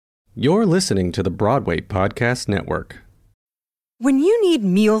You're listening to the Broadway Podcast Network. When you need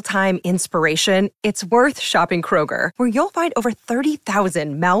mealtime inspiration, it's worth shopping Kroger, where you'll find over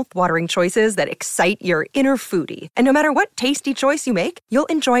 30,000 mouth-watering choices that excite your inner foodie. And no matter what tasty choice you make, you'll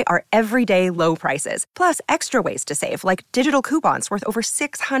enjoy our everyday low prices, plus extra ways to save, like digital coupons worth over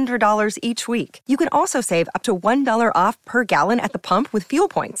 $600 each week. You can also save up to $1 off per gallon at the pump with fuel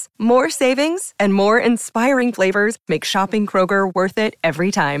points. More savings and more inspiring flavors make shopping Kroger worth it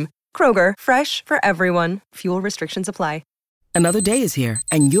every time. Kroger, fresh for everyone. Fuel restrictions apply. Another day is here,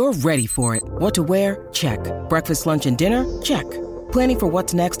 and you're ready for it. What to wear? Check. Breakfast, lunch, and dinner? Check. Planning for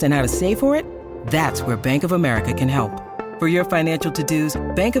what's next and how to save for it? That's where Bank of America can help. For your financial to-dos,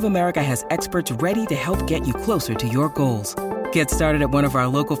 Bank of America has experts ready to help get you closer to your goals. Get started at one of our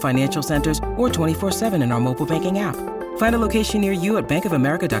local financial centers or 24/7 in our mobile banking app. Find a location near you at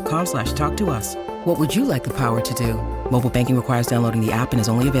bankofamerica.com/talktous. What would you like the power to do? Mobile banking requires downloading the app and is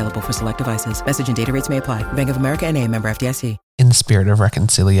only available for select devices. Message and data rates may apply. Bank of America N.A., member FDIC. In the spirit of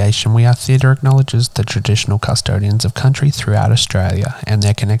reconciliation, We Are Theatre acknowledges the traditional custodians of country throughout Australia and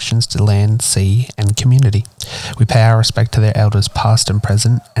their connections to land, sea and community. We pay our respect to their elders past and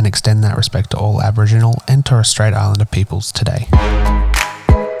present and extend that respect to all Aboriginal and Torres Strait Islander peoples today.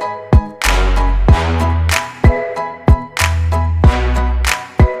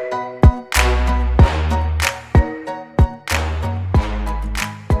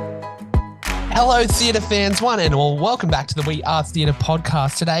 Hello, theatre fans, one and all. Welcome back to the We Are Theatre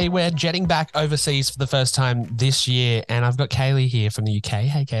podcast. Today, we're jetting back overseas for the first time this year, and I've got Kaylee here from the UK.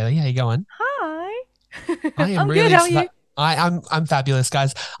 Hey, Kaylee, how you going? Hi. I'm really good. How are you? I'm fabulous,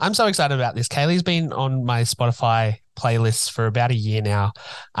 guys. I'm so excited about this. Kaylee's been on my Spotify playlists for about a year now.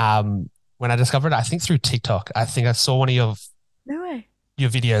 When I discovered it, I think through TikTok, I think I saw one of your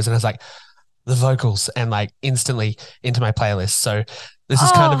videos, and I was like, the vocals, and like instantly into my playlist. So this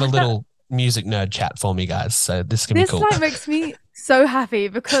is kind of a little music nerd chat for me, guys, so this can be cool. This makes me so happy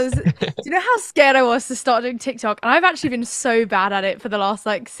because do you know how scared I was to start doing TikTok? And I've actually been so bad at it for the last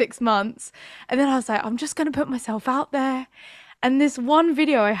 6 months, and then I was like, I'm just gonna put myself out there. And this one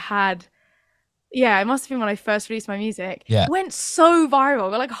video I had, it must have been when I first released my music, went so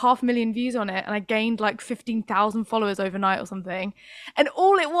viral. I got 500,000 views on it, and I gained 15,000 followers overnight or something. And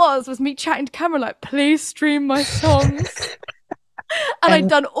all it was me chatting to camera please stream my songs. And I'd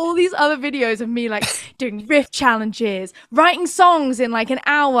done all these other videos of me doing riff challenges, writing songs in an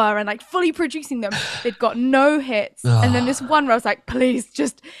hour and fully producing them. They'd got no hits. And then this one where I was like, please,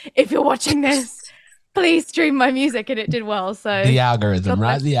 just if you're watching this, please stream my music. And it did well. So the algorithm,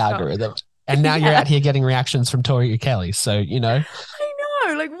 right? The algorithm. And now you're out here getting reactions from Tori Kelly. So, I know,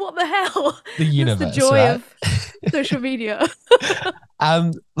 what the hell? The universe, the joy right? of social media.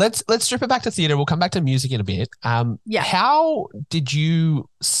 Let's strip it back to theatre. We'll come back to music in a bit. How did you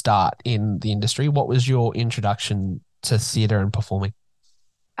start in the industry? What was your introduction to theatre and performing?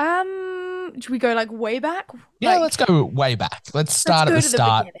 Should we go way back? Yeah, let's go way back. Let's start at the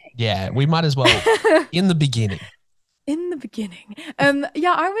start. Yeah, we might as well in the beginning. In the beginning.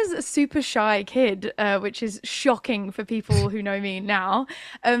 I was a super shy kid, which is shocking for people who know me now.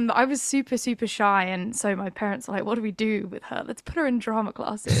 I was super, super shy. And so my parents were like, what do we do with her? Let's put her in drama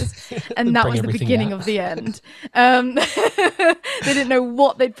classes. And that was the beginning of the end. They didn't know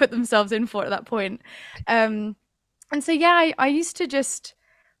what they'd put themselves in for at that point. And so, I used to just,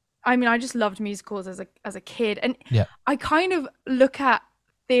 I just loved musicals as a kid. And I kind of look at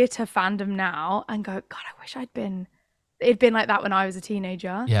theatre fandom now and go, God, I wish it'd been like that when I was a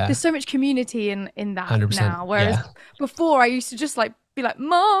teenager. Yeah. There's so much community in that 100%, now. Whereas before I used to just be like,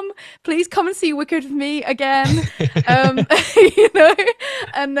 Mom, please come and see Wicked with me again. And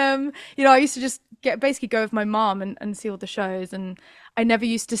I used to just basically go with my mom and see all the shows. And I never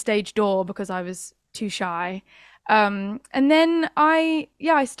used to stage door because I was too shy. And then I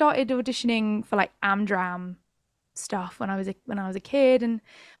started auditioning for Amdram stuff when I was a kid, and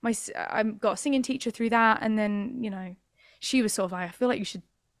I got a singing teacher through that. And then, she was sort of like, I feel like you should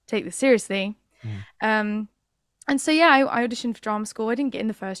take this seriously. And so, I auditioned for drama school. I didn't get in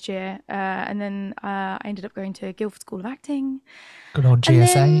the first year. And then I ended up going to Guildford School of Acting. Good old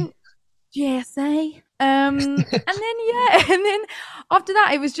GSA. GSA. And then after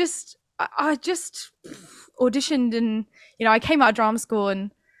that, it was just, I just auditioned and, I came out of drama school and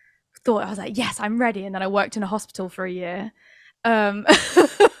thought, I was like, yes, I'm ready. And then I worked in a hospital for a year.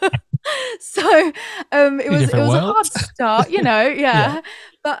 So it was a hard start,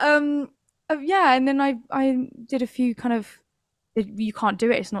 but and then I did a few kind of, you can't do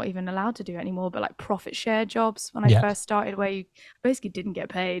it, it's not even allowed to do it anymore, but profit share jobs when I first started, where you basically didn't get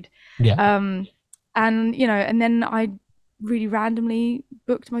paid. And and then I really randomly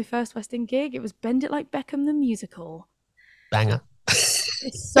booked my first West End gig. It was Bend It Like Beckham the musical. Banger.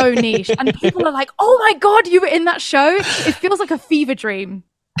 It's so niche. And people are like, oh my God, you were in that show? It feels like a fever dream,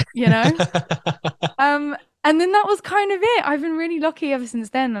 you know? And then that was kind of it. I've been really lucky ever since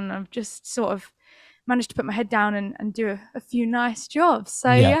then. And I've just sort of managed to put my head down and do a few nice jobs.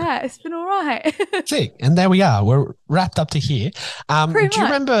 So yeah, it's been all right. Sick. And there we are. We're wrapped up to here. Do you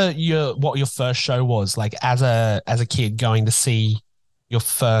remember what your first show was, like as a kid going to see your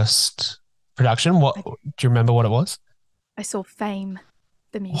first production? Do you remember what it was? I saw Fame,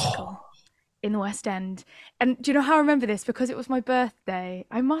 the musical, in the West End. And do you know how I remember this? Because it was my birthday.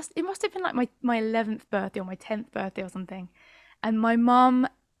 It must have been like my 11th birthday or my 10th birthday or something. And my mum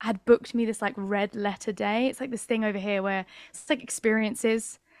had booked me this like red letter day. It's like this thing over here where it's like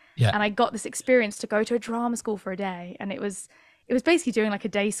experiences. Yeah. And I got this experience to go to a drama school for a day. And it was basically doing like a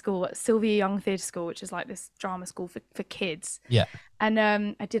day school at Sylvia Young Theatre School, which is like this drama school for kids. Yeah. And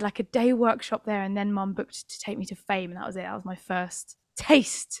I did like a day workshop there, and then Mum booked to take me to Fame, and that was it. That was my first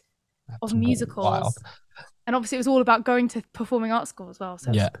taste of musicals. Wild. And obviously it was all about going to performing arts school as well.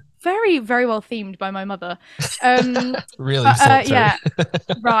 So yeah. Very, very well themed by my mother. Really thought through. Yeah,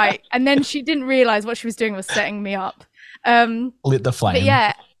 right. And then she didn't realise what she was doing was setting me up. Lit the flame. But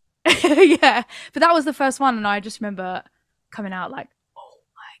yeah. Yeah. But that was the first one, and I just remember coming out like, oh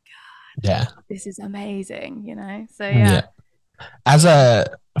my God. Yeah. This is amazing, you know? So yeah. As a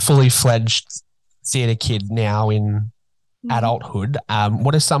fully fledged theatre kid now in adulthood,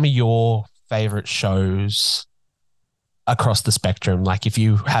 what are some of your favourite shows across the spectrum? Like if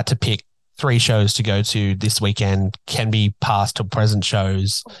you had to pick 3 shows to go to this weekend, can be past or present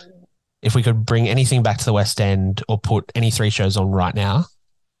shows. If we could bring anything back to the West End or put any 3 shows on right now,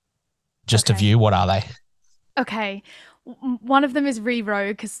 just to view, what are they? Okay. One of them is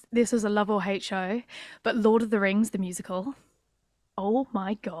Re-Rogue, because this was a love or hate show, but Lord of the Rings, the musical. Oh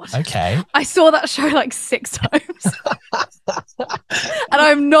my God. Okay. I saw that show like 6 times. And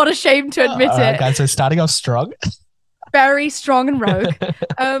I'm not ashamed to admit it. Okay, so starting off strong. Very strong and rogue.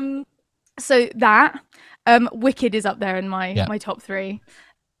 So that, Wicked is up there in my top 3.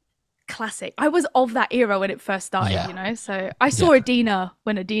 Classic. I was of that era when it first started, you know? So I saw Adina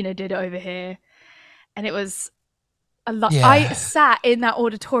when Adina did it over here. And it was a lot. Yeah. I sat in that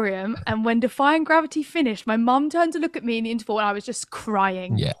auditorium, and when Defying Gravity finished, my mum turned to look at me in the interval, and I was just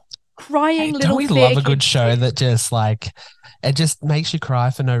crying. Yeah. Crying, little. Don't we love a good show that just like, it just makes you cry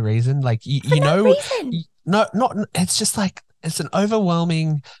for no reason? Like, you know, it's just like, it's an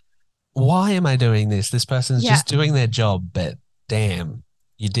overwhelming, why am I doing this? This person's just doing their job, but damn,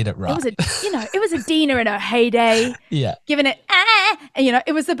 you did it right. It was Adina in her heyday. Yeah. Giving it, and you know,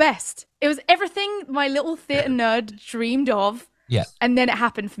 it was the best. It was everything my little theatre nerd dreamed of. Yeah. And then it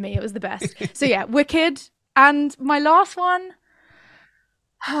happened for me. It was the best. So yeah, Wicked. And my last one,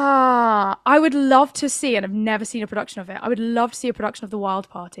 I would love to see, and I've never seen a production of it, I would love to see a production of The Wild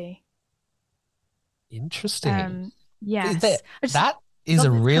Party. Interesting. Yes. That is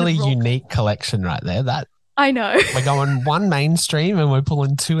a really unique collection right there. That I know. We're going one mainstream and we're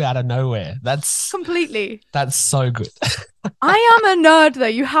pulling 2 out of nowhere. That's so good. I am a nerd though.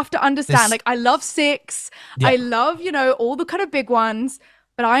 You have to understand. Like I love Six. Yeah. I love, you know, all the kind of big ones,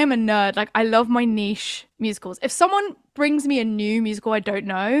 but I am a nerd. Like I love my niche musicals. If someone brings me a new musical I don't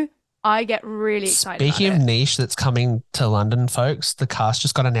know, I get really excited. Speaking of niche that's coming to London, folks, the cast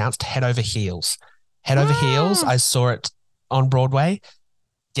just got announced. Head Over Heels. Head Over Heels. I saw it on Broadway.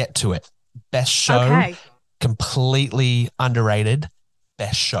 Get to it. Best show. Okay. Completely underrated.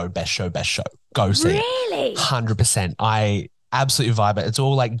 Best show. Go see it. Really? 100%. I absolutely vibe it. It's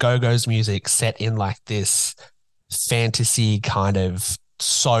all like Go-Go's music set in like this fantasy kind of,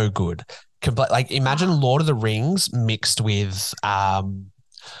 so good. Like imagine Lord of the Rings mixed with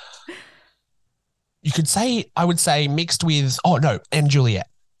you could say, I would say mixed with, and Juliet.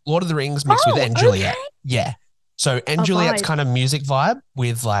 Lord of the Rings mixed with and Juliet. Yeah. So and Juliet's kind of music vibe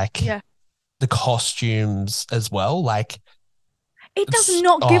with like the costumes as well. Like it does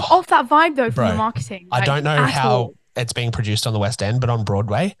not give off that vibe though from the marketing. I don't know how it's being produced on the West End, but on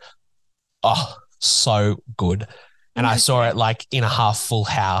Broadway, so good. And I saw it like in a half full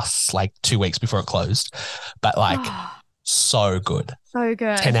house, like 2 weeks before it closed, but like so good. So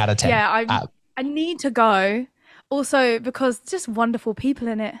good. 10 out of 10. Yeah, I need to go also because just wonderful people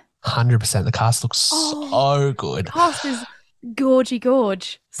in it. 100%. The cast looks so good. The cast is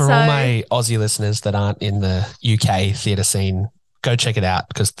gorge. For all my Aussie listeners that aren't in the UK theatre scene, go check it out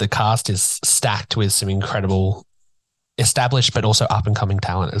because the cast is stacked with some incredible established but also up-and-coming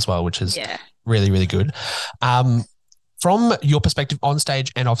talent as well, which is really, really good. From your perspective on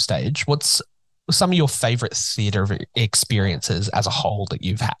stage and off stage, what's some of your favorite theatre experiences as a whole that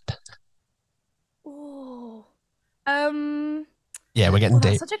you've had? Oh, yeah, we're getting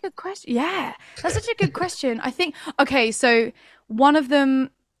deep. That's such a good question. Yeah, that's such a good question. I think, okay, so one of them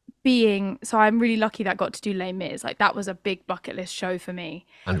being, so I'm really lucky that I got to do Les Mis. Like, that was a big bucket list show for me.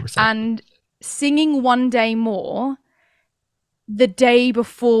 100%. And singing One Day More the day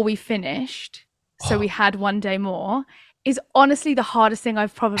before we finished, so we had one day more, is honestly the hardest thing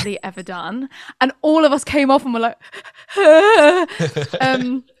I've probably ever done. And all of us came off and were like,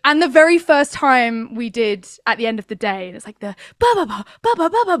 and the very first time we did at the end of the day, and it's like the ba ba ba ba ba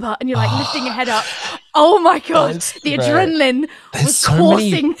ba ba ba, and you're like lifting your head up. Oh my God, the adrenaline was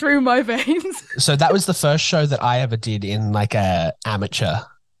coursing through my veins. So that was the first show that I ever did in like a amateur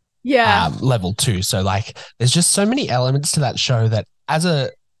level 2. So like there's just so many elements to that show that as a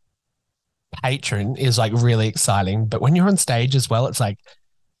patron is like really exciting, but when you're on stage as well, it's like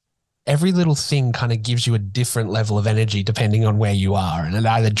every little thing kind of gives you a different level of energy depending on where you are, and it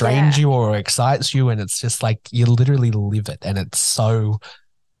either drains you or excites you, and it's just like you literally live it, and it's so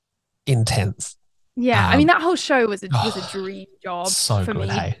intense. I mean, that whole show was a dream job so for good,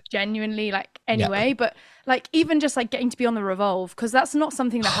 me, genuinely, like, anyway. But like, even just like getting to be on the Revolve, because that's not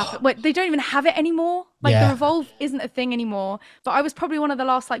something that happened. Wait, they don't even have it anymore. Like the Revolve isn't a thing anymore. But I was probably one of the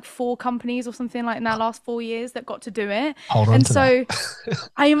last like 4 companies or something like in that last 4 years that got to do it. Hold on to so that.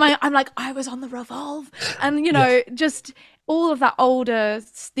 I'm like, I was on the Revolve, and you know, just all of that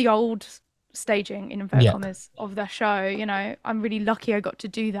the old staging in inverted commas of the show. You know, I'm really lucky I got to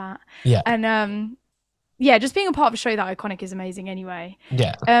do that. And just being a part of a show that iconic is amazing anyway.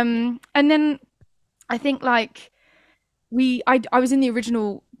 And then I think like I was in the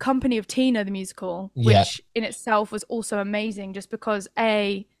original company of Tina the musical, which in itself was also amazing, just because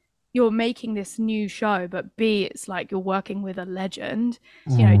A, you're making this new show, but B, it's like you're working with a legend.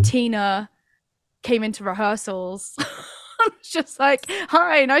 You know, Tina came into rehearsals. I was just like,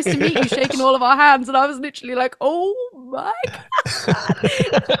 hi, nice to meet you, shaking all of our hands. And I was literally like, oh my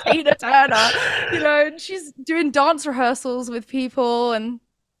God, Tina Turner. You know, and she's doing dance rehearsals with people, and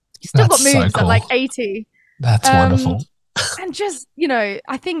she's still got moves at like 80. That's wonderful. And just, you know,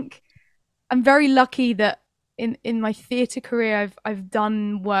 I think I'm very lucky that in my theatre career, I've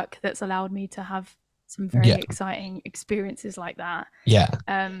done work that's allowed me to have some very exciting experiences like that.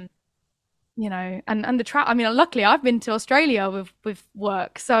 You know, and the I mean, luckily I've been to Australia with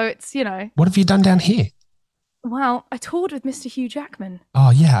work, so it's, you know. What have you done down here? Well, I toured with Mr. Hugh Jackman.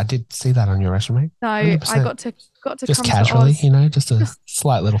 Oh yeah, I did see that on your resume. So 100%. I got to just come casually, to Oz. you know, just a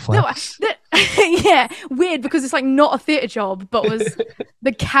slight little flex. No, weird, because it's like not a theatre job, but was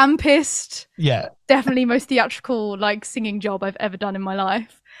the campest, definitely most theatrical like singing job I've ever done in my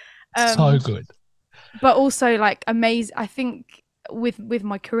life. So good. But also like amazing. I think with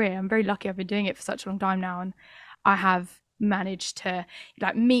my career, I'm very lucky. I've been doing it for such a long time now, and I have managed to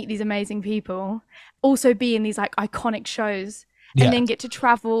like meet these amazing people, also be in these like iconic shows, and then get to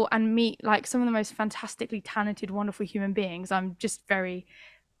travel and meet like some of the most fantastically talented, wonderful human beings.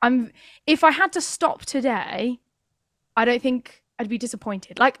 If I had to stop today, I don't think I'd be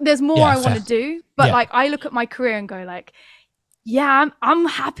disappointed. Like there's more I want to do, but like I look at my career and go like, I'm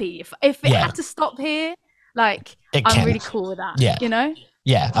happy. If it had to stop here, like I'm really cool with that. You know?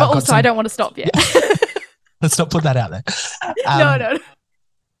 But also I don't want to stop yet. Let's not put that out there. No.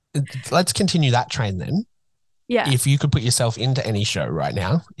 Let's continue that train then. If you could put yourself into any show right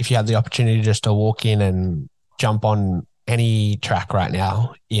now, if you had the opportunity just to walk in and jump on any track right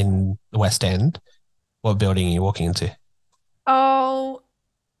now in the West End, what building are you walking into? Oh,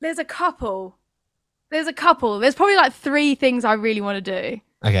 there's a couple. There's probably like 3 things I really want to do.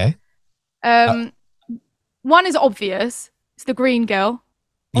 Okay. One is obvious. It's the Green Girl.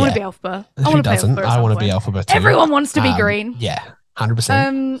 I want to be Elphaba. Who doesn't? I want to be Elphaba too. Everyone wants to be green.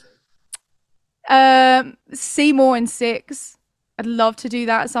 100%. Seymour in 6. I'd love to do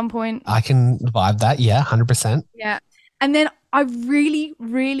that at some point. I can vibe that. 100%. Yeah. And then I really,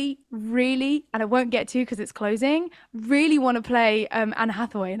 really, really, and I won't get to because it's closing, really want to play Anne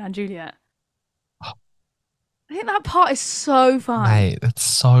Hathaway in Anne Juliet. I think that part is so fun. Mate, it's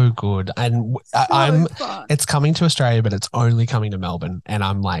so good. And it's coming to Australia, but it's only coming to Melbourne. And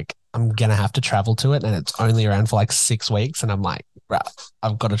I'm like, I'm going to have to travel to it. And it's only around for like 6 weeks. And I'm like, right,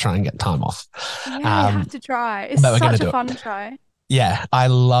 I've got to try and get time off. Yeah, you have to try. It's such a fun try. Yeah, I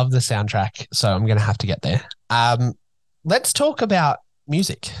love the soundtrack. So I'm going to have to get there. Let's talk about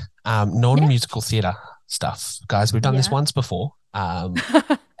music, non-musical theatre stuff. Guys, we've done this once before.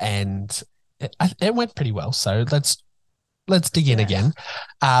 And it went pretty well, so let's dig in again.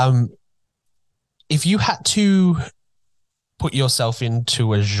 If you had to put yourself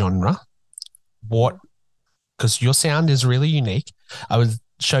into a genre, what, because your sound is really unique. I was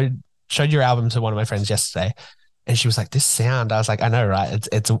showed your album to one of my friends yesterday, and she was like, "This sound." I was like, "I know, right?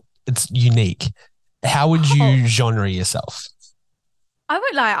 It's unique." How would you genre yourself? I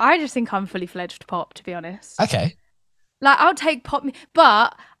won't lie. I just think I'm fully fledged pop, to be honest. Okay. Like, I'll take pop,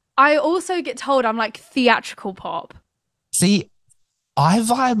 but I also get told I'm like theatrical pop. See, I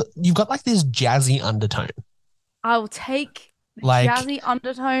vibe. You've got like this jazzy undertone. I'll take like jazzy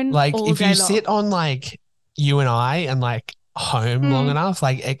undertone. Like all if day you long. sit on like You and I and like Home long enough,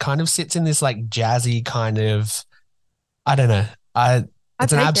 like it kind of sits in this like jazzy kind of, I don't know.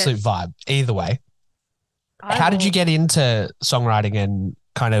 It's an absolute vibe either way. How did you get into songwriting and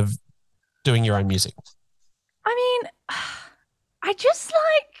kind of doing your own music? I mean, I just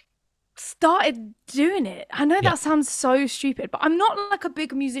like started doing it. I know that sounds so stupid, but I'm not like a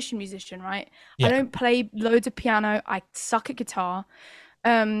big musician, right? I don't play loads of piano. I suck at guitar.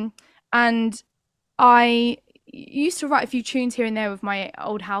 And I used to write a few tunes here and there with my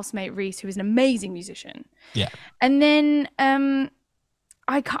old housemate Reese, who was an amazing musician. Yeah. And then I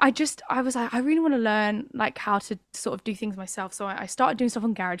was like, I really want to learn like how to sort of do things myself. So I started doing stuff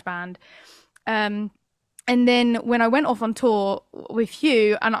on GarageBand. And then when I went off on tour with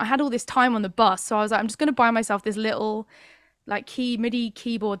Hugh, and I had all this time on the bus, so I was like, I'm just going to buy myself this little like MIDI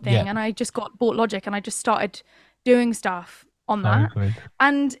keyboard thing. And I just bought Logic, and I just started doing stuff on that.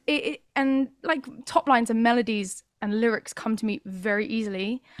 And and like top lines and melodies and lyrics come to me very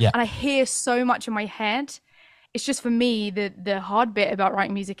easily. And I hear so much in my head. It's just, for me, the hard bit about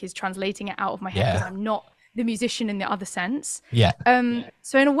writing music is translating it out of my head, because I'm not the musician in the other sense.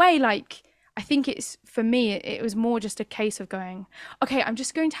 So in a way, like, I think it's, for me, it was more just a case of going, okay, I'm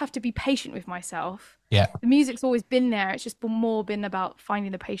just going to have to be patient with myself. The music's always been there. It's just more been about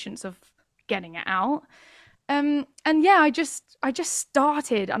finding the patience of getting it out. And yeah, I just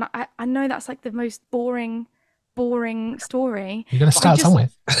started, and I know that's like the most boring story. You got to start somewhere.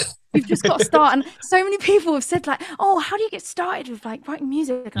 You've just got to start. And so many people have said like, oh, how do you get started with like writing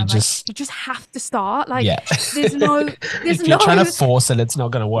music? And you just have to start. Like, there's if you're trying to force it, it's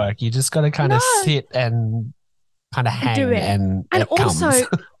not going to work. You just got to kind of sit and kind of hang, do it. And also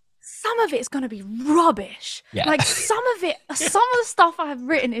some of it's going to be rubbish. Like some of the stuff I've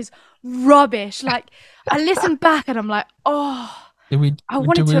written is rubbish. Like, I listen back and I'm like, oh, did we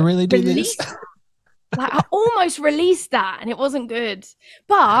really do this? Like, I almost released that and it wasn't good.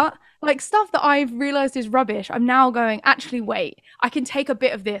 But like stuff that I've realized is rubbish, I'm now going, actually, wait, I can take a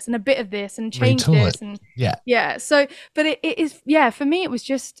bit of this and a bit of this and change Retool this. It. And so, but it is, for me, it was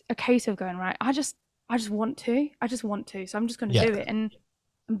just a case of going, right, I just want to. So I'm just going to do it. And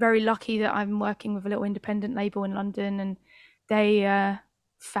I'm very lucky that I'm working with a little independent label in London, and they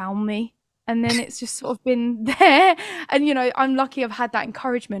found me. And then it's just sort of been there. And, you know, I'm lucky I've had that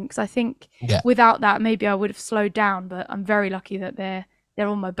encouragement, because I think without that, maybe I would have slowed down. But I'm very lucky that they're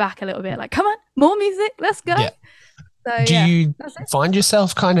on my back a little bit. Like, come on, more music, let's go. So, do you find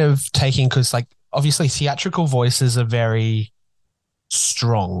yourself kind of taking, because like obviously theatrical voices are very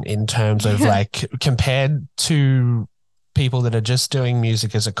strong in terms of like compared to people that are just doing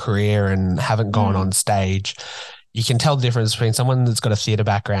music as a career and haven't gone on stage, you can tell the difference between someone that's got a theater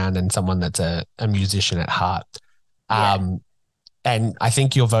background and someone that's a musician at heart. And I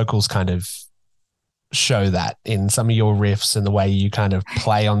think your vocals kind of show that in some of your riffs and the way you kind of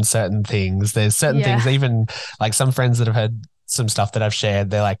play on certain things. There's certain things, even like some friends that have heard some stuff that I've shared,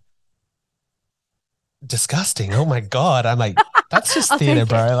 they're like, disgusting. Oh my God. I'm like, that's just theater,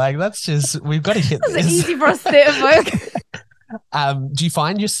 bro. Like, that's just, we've got to hit this. It's easy for us theater folk. Do you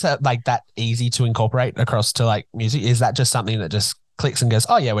find yourself like that easy to incorporate across to like music? Is that just something that just clicks and goes,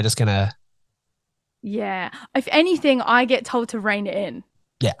 oh yeah, we're just gonna? Yeah. If anything, I get told to rein it in.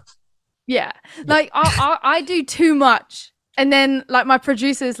 Yeah. Like I do too much, and then like my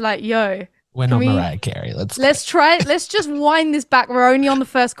producer's like, yo, we're not Mariah Carey. Let's just wind this back. We're only on the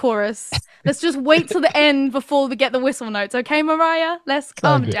first chorus. Let's just wait till the end before we get the whistle notes. Okay, Mariah? Let's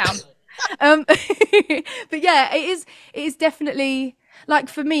calm down. But yeah, it is definitely like,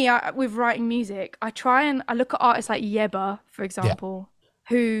 for me, with writing music, I look at artists like Yebba, for example,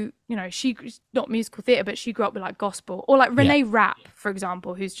 who, you know, she's not musical theatre, but she grew up with like gospel, or like Renee Rapp, for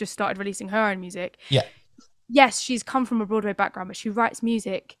example, who's just started releasing her own music. Yes, she's come from a Broadway background, but she writes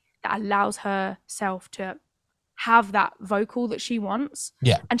music that allows herself to have that vocal that she wants.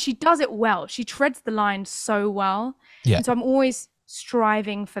 And she does it well. She treads the line so well. And so I'm always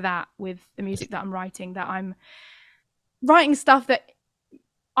striving for that with the music that I'm writing, that I'm writing stuff that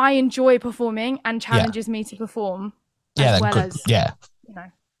I enjoy performing and challenges me to perform, as well as, you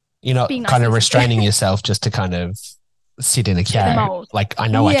know, you're not kind of restraining yourself just to kind of sit in a chair. Like, I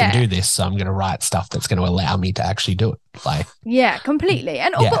know I can do this, so I'm going to write stuff that's going to allow me to actually do it. Like, yeah, completely.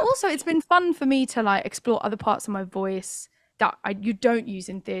 And but also it's been fun for me to like explore other parts of my voice that you don't use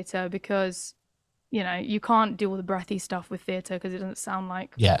in theatre, because you know you can't do all the breathy stuff with theatre because it doesn't sound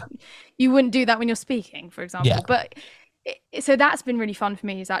like you wouldn't do that when you're speaking, for example. But so that's been really fun for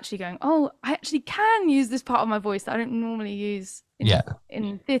me, is actually going, oh, I actually can use this part of my voice that I don't normally use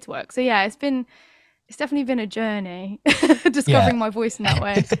in theatre work. So yeah, it's definitely been a journey discovering my voice in that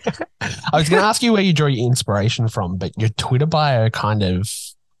way. I was going to ask you where you draw your inspiration from, but your Twitter bio kind of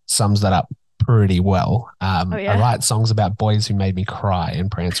sums that up pretty well. I write songs about boys who made me cry and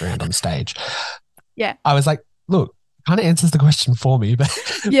prance around on stage. Yeah. I was like, look, kind of answers the question for me, but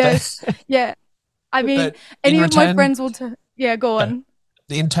I mean, any of my friends will go on.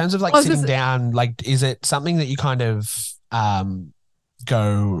 In terms of like sitting down, like, is it something that you kind of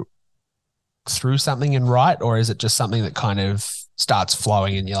go through something and write, or is it just something that kind of starts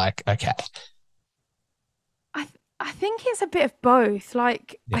flowing and you're like, okay? I think it's a bit of both.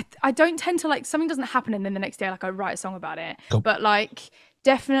 Like, I don't tend to, like, something doesn't happen and then the next day, like, I write a song about it. Cool. But like,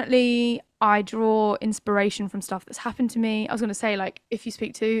 definitely I draw inspiration from stuff that's happened to me. I was going to say, like, if you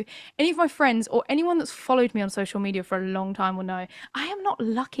speak to any of my friends or anyone that's followed me on social media for a long time will know I am not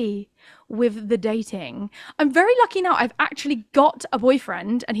lucky with the dating. I'm very lucky now. I've actually got a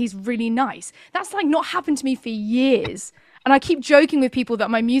boyfriend and he's really nice. That's like not happened to me for years. And I keep joking with people that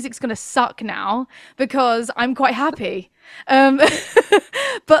my music's going to suck now because I'm quite happy.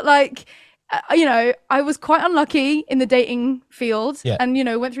 But like, you know, I was quite unlucky in the dating field and, you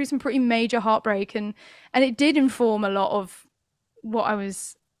know, went through some pretty major heartbreak and it did inform a lot of what I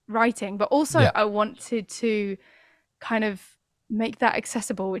was writing. But also I wanted to kind of make that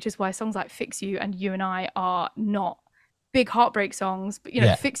accessible, which is why songs like Fix You and You and I are not big heartbreak songs. But, you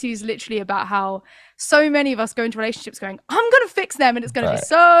know, Fix You is literally about how so many of us go into relationships going, I'm going to fix them and it's going to be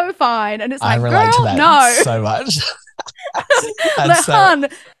so fine. And it's like, I relate to that so much. Like, hun,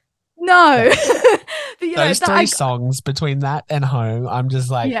 no. But, you those three songs between that and Home, I'm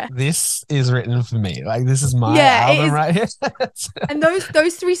just like, this is written for me. Like, this is my album right here. And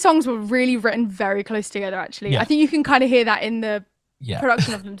those three songs were really written very close together, actually. I think you can kind of hear that in the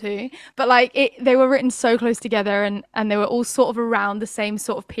production of them too. But like, they were written so close together and they were all sort of around the same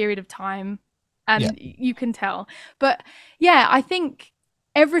sort of period of time. And you can tell. But yeah, I think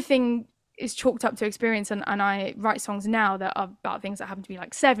everything is chalked up to experience, and I write songs now that are about things that happened to me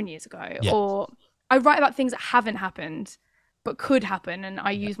like 7 years ago, or I write about things that haven't happened but could happen, and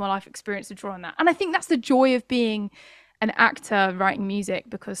I use my life experience to draw on that. And I think that's the joy of being an actor writing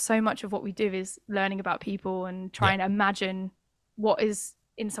music, because so much of what we do is learning about people and trying to imagine what is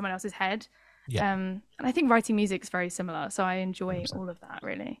in someone else's head. And I think writing music is very similar, so I enjoy 100%. All of that,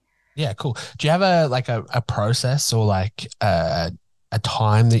 really. Yeah, cool. Do you have a process or like a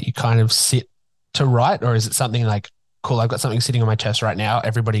time that you kind of sit to write, or is it something like, cool, I've got something sitting on my chest right now,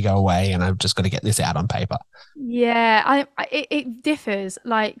 everybody go away and I've just got to get this out on paper? Yeah, it differs.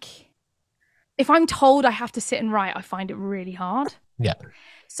 Like, if I'm told I have to sit and write, I find it really hard.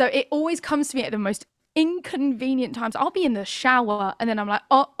 So it always comes to me at the most inconvenient times. I'll be in the shower and then I'm like,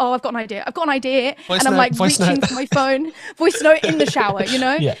 oh, I've got an idea. And I'm like reaching for my phone, voice note in the shower, you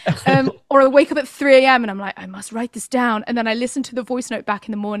know? Or I wake up at 3 a.m. and I'm like, I must write this down. And then I listen to the voice note back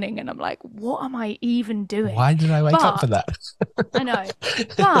in the morning and I'm like, what am I even doing? Why did I wake up for that? I know.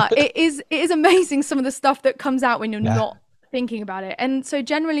 But it is amazing, some of the stuff that comes out when you're not thinking about it. And so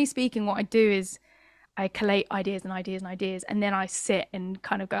generally speaking, what I do is I collate ideas and then I sit and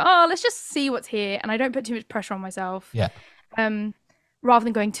kind of go, oh, let's just see what's here. And I don't put too much pressure on myself. Rather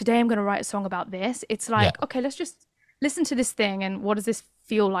than going, today I'm going to write a song about this. It's like, okay, let's just listen to this thing and what does this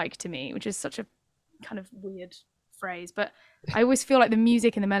feel like to me, which is such a kind of weird phrase. But I always feel like the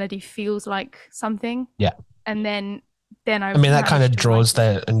music and the melody feels like something. And then I mean, that kind of drives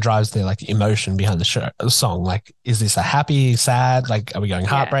the like emotion behind the song. Like, is this a happy, sad? Like, are we going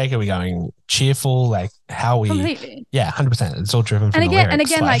heartbreak? Are we going cheerful? Like, how we? Completely. Yeah, 100%. It's all driven from the lyrics. And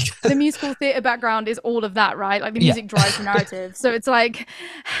again, like the musical theatre background is all of that, right? Like the music drives the narrative. So it's like,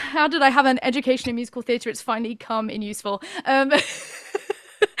 how did I have an education in musical theatre? It's finally come in useful. But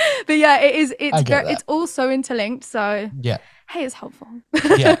yeah, it's all so interlinked. So hey, it's helpful.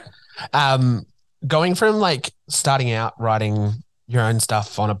 Going from like starting out writing your own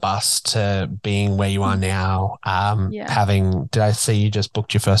stuff on a bus to being where you are now, did I see you just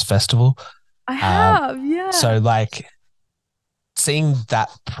booked your first festival? I have, So like seeing that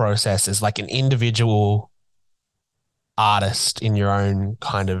process as like an individual artist in your own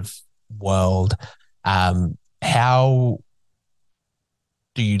kind of world, how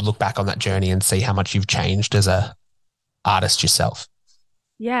do you look back on that journey and see how much you've changed as a artist yourself?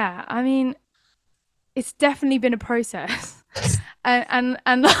 Yeah, I mean, it's definitely been a process. and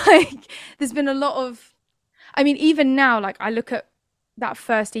like there's been a lot of, I mean, even now, like I look at that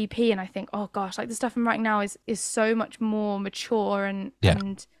first EP and I think, oh gosh, like the stuff I'm writing now is so much more mature and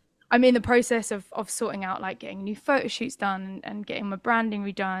I'm in the process of sorting out like getting new photo shoots done and getting my branding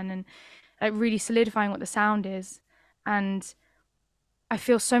redone and like really solidifying what the sound is. And I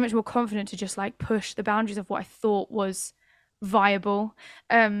feel so much more confident to just like push the boundaries of what I thought was viable.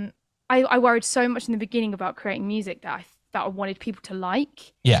 I worried so much in the beginning about creating music that I wanted people to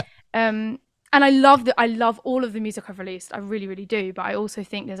like. Yeah. And I love all of the music I've released. I really, really do. But I also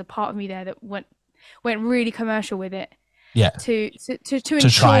think there's a part of me there that went really commercial with it. Yeah. To ensure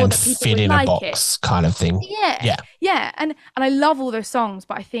try and that people fit would in like a box it. kind of thing. Yeah. Yeah. Yeah. And I love all those songs,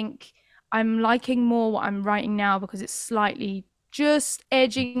 but I think I'm liking more what I'm writing now because it's slightly just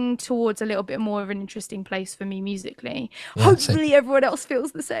edging towards a little bit more of an interesting place for me musically. Yeah, hopefully everyone else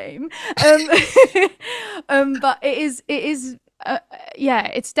feels the same. But it is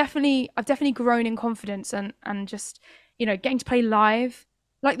it's definitely, I've definitely grown in confidence and just, you know, getting to play live,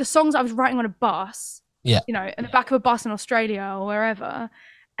 like the songs I was writing on a bus, you know, in the back of a bus in Australia or wherever.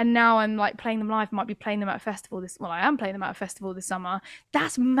 And now I'm like playing them live. Might be playing them at a festival I am playing them at a festival this summer.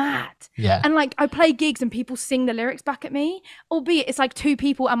 That's mad. Yeah. And like I play gigs and people sing the lyrics back at me, albeit it's like 2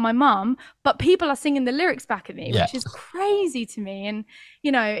 people and my mum, but people are singing the lyrics back at me, which is crazy to me. And,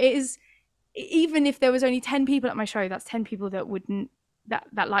 you know, it is, even if there was only 10 people at my show, that's 10 people that wouldn't,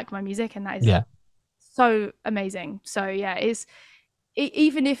 that like my music. And that is so amazing. So yeah,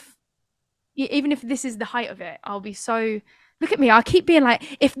 even if this is the height of it, I'll be so, look at me. I keep being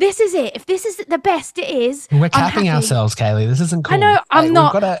like, if this is it, if this is the best it is. We're capping ourselves, Kaylee. This isn't cool. I know. I'm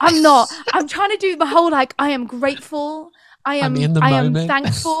not. I'm trying to do the whole like, I am grateful. I am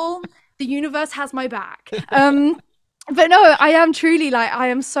thankful. The universe has my back. But no, I am truly like, I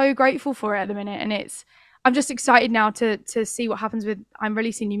am so grateful for it at the minute. And I'm just excited now to see what happens with, I'm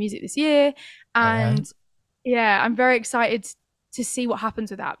releasing new music this year. And I'm very excited to see what happens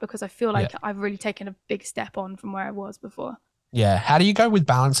with that because I feel like I've really taken a big step on from where I was before. Yeah. How do you go with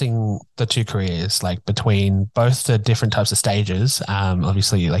balancing the 2 careers, like between both the different types of stages?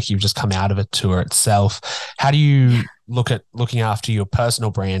 Obviously, like you've just come out of a tour itself. How do you look at looking after your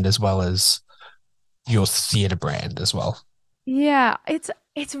personal brand as well as your theatre brand as well? Yeah,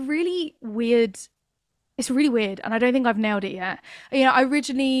 it's really weird. It's really weird, and I don't think I've nailed it yet. You know, I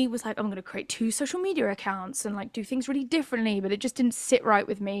originally was like, I'm going to create 2 social media accounts and like do things really differently, but it just didn't sit right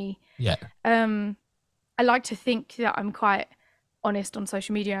with me. Yeah. I like to think that I'm quite honest on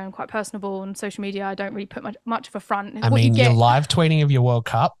social media and quite personable on social media. I don't really put much of a front. I mean, your live tweeting of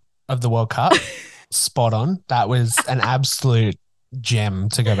the World Cup, spot on. That was an absolute gem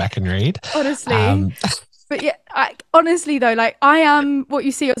to go back and read. Honestly. But yeah, honestly though, like I am what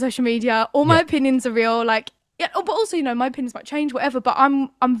you see on social media. All my opinions are real. Like, but also, you know, my opinions might change, whatever. But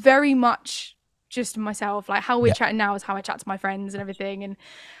I'm very much just myself. Like how we're chatting now is how I chat to my friends and everything. And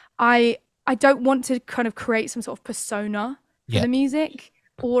I don't want to kind of create some sort of persona for the music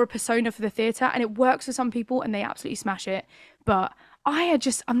or a persona for the theatre. And it works for some people and they absolutely smash it. But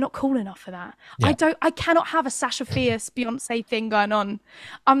I'm not cool enough for that. Yeah. I cannot have a Sasha Fierce Beyonce thing going on.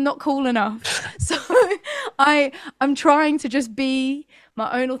 I'm not cool enough. So I'm trying to just be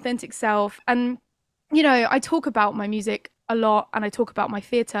my own authentic self. And, you know, I talk about my music a lot and I talk about my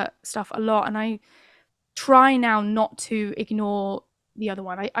theatre stuff a lot. And I try now not to ignore the other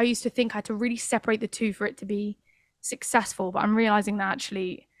one. I used to think I had to really separate the 2 for it to be successful, but I'm realizing that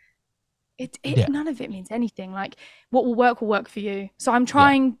actually none of it means anything. Like what will work for you. So I'm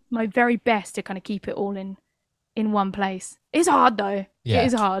trying my very best to kind of keep it all in one place. It's hard though. It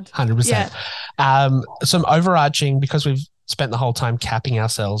is hard. 100%. Some overarching, because we've spent the whole time capping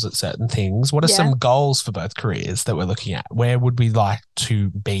ourselves at certain things. What are some goals for both careers that we're looking at? Where would we like to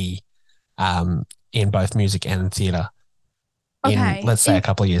be in both music and theatre in, let's say, a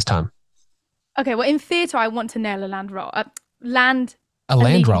couple of years' time? Okay, well, in theatre, I want to nail a land role. A land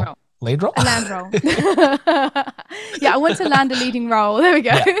role? Lead role? A land role. Yeah, I want to land a leading role. There we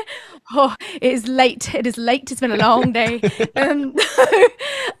go. Yeah. Oh, it is late. It's been a long day.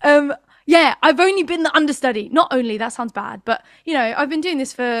 Yeah, I've only been the understudy. Not only, that sounds bad, but, you know, I've been doing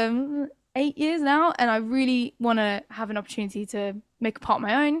this for 8 years now, and I really want to have an opportunity to make a part of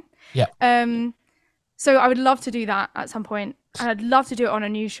my own. Yeah. So I would love to do that at some point, and I'd love to do it on a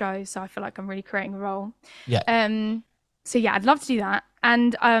new show. So I feel like I'm really creating a role. Yeah. So yeah, I'd love to do that,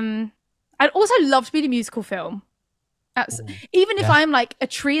 and I'd also love to be in a musical film. Even if I'm like a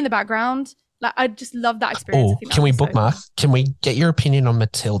tree in the background, like I just love that experience. Can we bookmark? Can we get your opinion on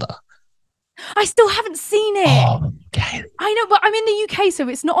Matilda? I still haven't seen it. Oh, okay. I know, but I'm in the UK, so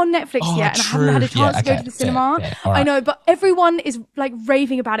it's not on Netflix yet, and I haven't had a chance to go to the cinema. Fair. Right. I know, but everyone is like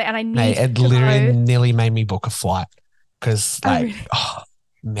raving about it, and I need to It literally nearly made me book a flight because,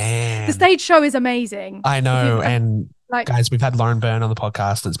 man, the stage show is amazing. I know, and guys, we've had Lauren Byrne on the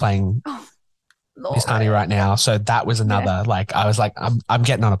podcast that's playing Miss Honey right now, so that was another. I was like, I'm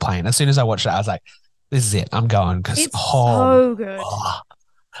getting on a plane. As soon as I watched it, I was like, this is it. I'm going because it's so good.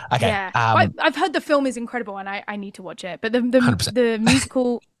 Okay. Yeah. I've heard the film is incredible and I need to watch it. But the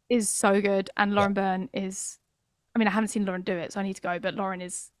musical is so good. And Lauren Byrne is, I mean, I haven't seen Lauren do it, so I need to go. But Lauren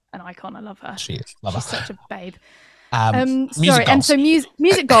is an icon. I love her. She is. She's such a babe. Music goals. And so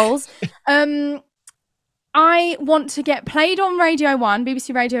music goals. I want to get played on Radio 1,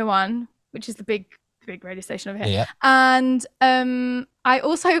 BBC Radio 1, which is the big radio station over here. Yeah. And I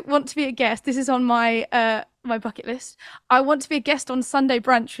also want to be a guest. This is on my my bucket list. I want to be a guest on Sunday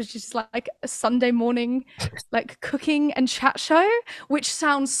Brunch, which is like a Sunday morning like cooking and chat show, which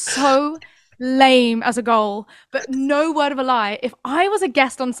sounds so lame as a goal, but no word of a lie. If I was a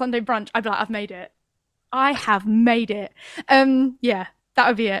guest on Sunday Brunch, I'd be like, I've made it. I have made it. Yeah, that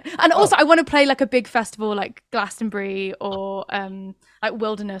would be it. And also I want to play like a big festival like Glastonbury or like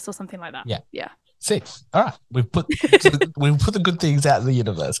Wilderness or something like that. Yeah. Sick. All right. We've put the good things out in the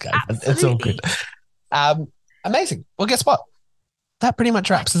universe, guys. Absolutely. It's all good. Amazing. Well, guess what? That pretty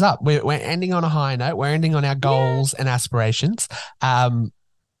much wraps us up. We're ending on a high note. We're ending on our goals and aspirations.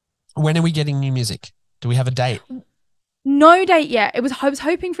 When are we getting new music? Do we have a date? No date yet. I was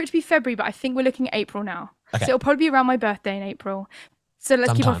hoping for it to be February, but I think we're looking at April now. Okay. So it'll probably be around my birthday in April. So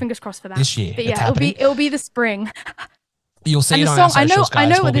let's keep our fingers crossed for that. This year. But yeah, it'll be the spring. You'll see it on our socials,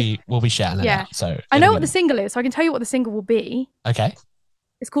 guys. We'll be shouting it out. So I know what the single is, so I can tell you what the single will be. Okay.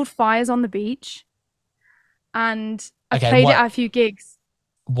 It's called Fires on the Beach. And I played it at a few gigs.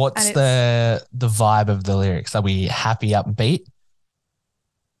 What's the vibe of the lyrics? Are we happy, upbeat?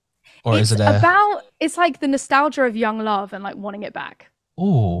 Or is it it's like the nostalgia of young love and like wanting it back.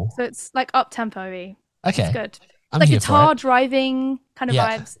 Ooh. So it's like up tempo-y. Okay. It's good. I'm like here guitar driving kind of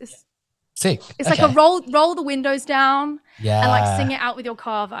vibes. It's sick. It's like a roll the windows down and like sing it out with your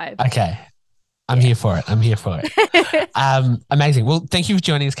car vibe. Okay. I'm here for it. Amazing. Well, thank you for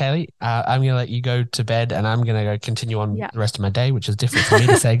joining us, Kaylee. I'm going to let you go to bed and I'm going to go continue on the rest of my day, which is different for me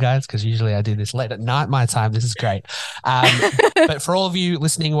to say, guys, because usually I do this late at night, my time. This is great. But for all of you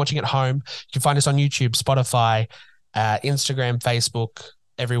listening, watching at home, you can find us on YouTube, Spotify, Instagram, Facebook,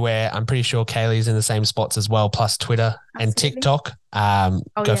 everywhere. I'm pretty sure Kaylee's in the same spots as well, plus Twitter and TikTok.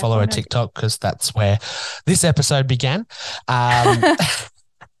 Go follow her TikTok because that's where this episode began.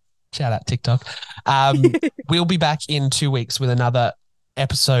 Shout out TikTok. We'll be back in 2 weeks with another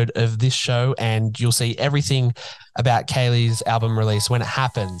episode of this show, and you'll see everything about Kaylee's album release when it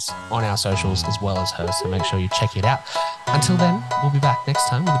happens on our socials as well as hers. So make sure you check it out. Until then, we'll be back next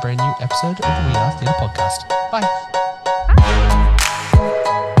time with a brand new episode of the We Are Theatre podcast. Bye.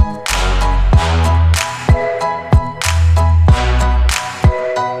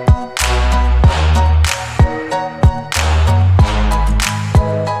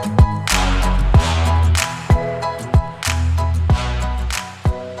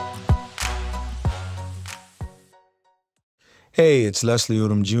 Hey, it's Leslie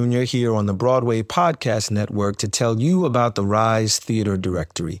Odom Jr. here on the Broadway Podcast Network to tell you about the Rise Theater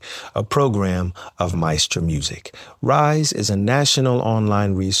Directory, a program of Maestro Music. Rise is a national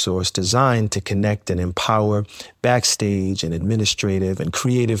online resource designed to connect and empower backstage and administrative and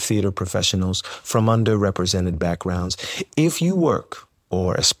creative theater professionals from underrepresented backgrounds. If you work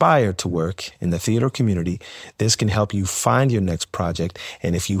or aspire to work in the theater community, this can help you find your next project.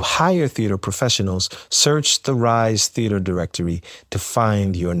 And if you hire theater professionals, search the Rise Theater Directory to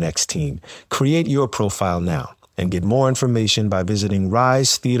find your next team. Create your profile now and get more information by visiting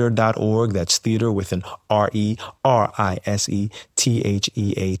risetheater.org. That's theater with an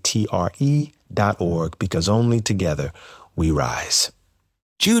RERISETHEATRE.org, because only together we rise.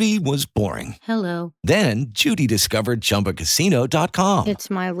 Judy was boring. Hello. Then Judy discovered ChumbaCasino.com. It's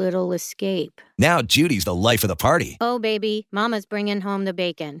my little escape. Now Judy's the life of the party. Oh, baby, mama's bringing home the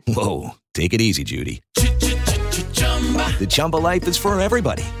bacon. Whoa, take it easy, Judy. The Chumba life is for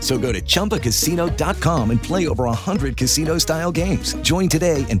everybody. So go to ChumbaCasino.com and play over 100 casino-style games. Join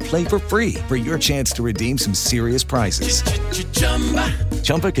today and play for free for your chance to redeem some serious prizes.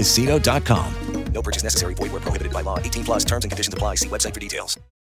 ChumbaCasino.com. No purchase necessary. Void where prohibited by law. 18+ terms and conditions apply. See website for details.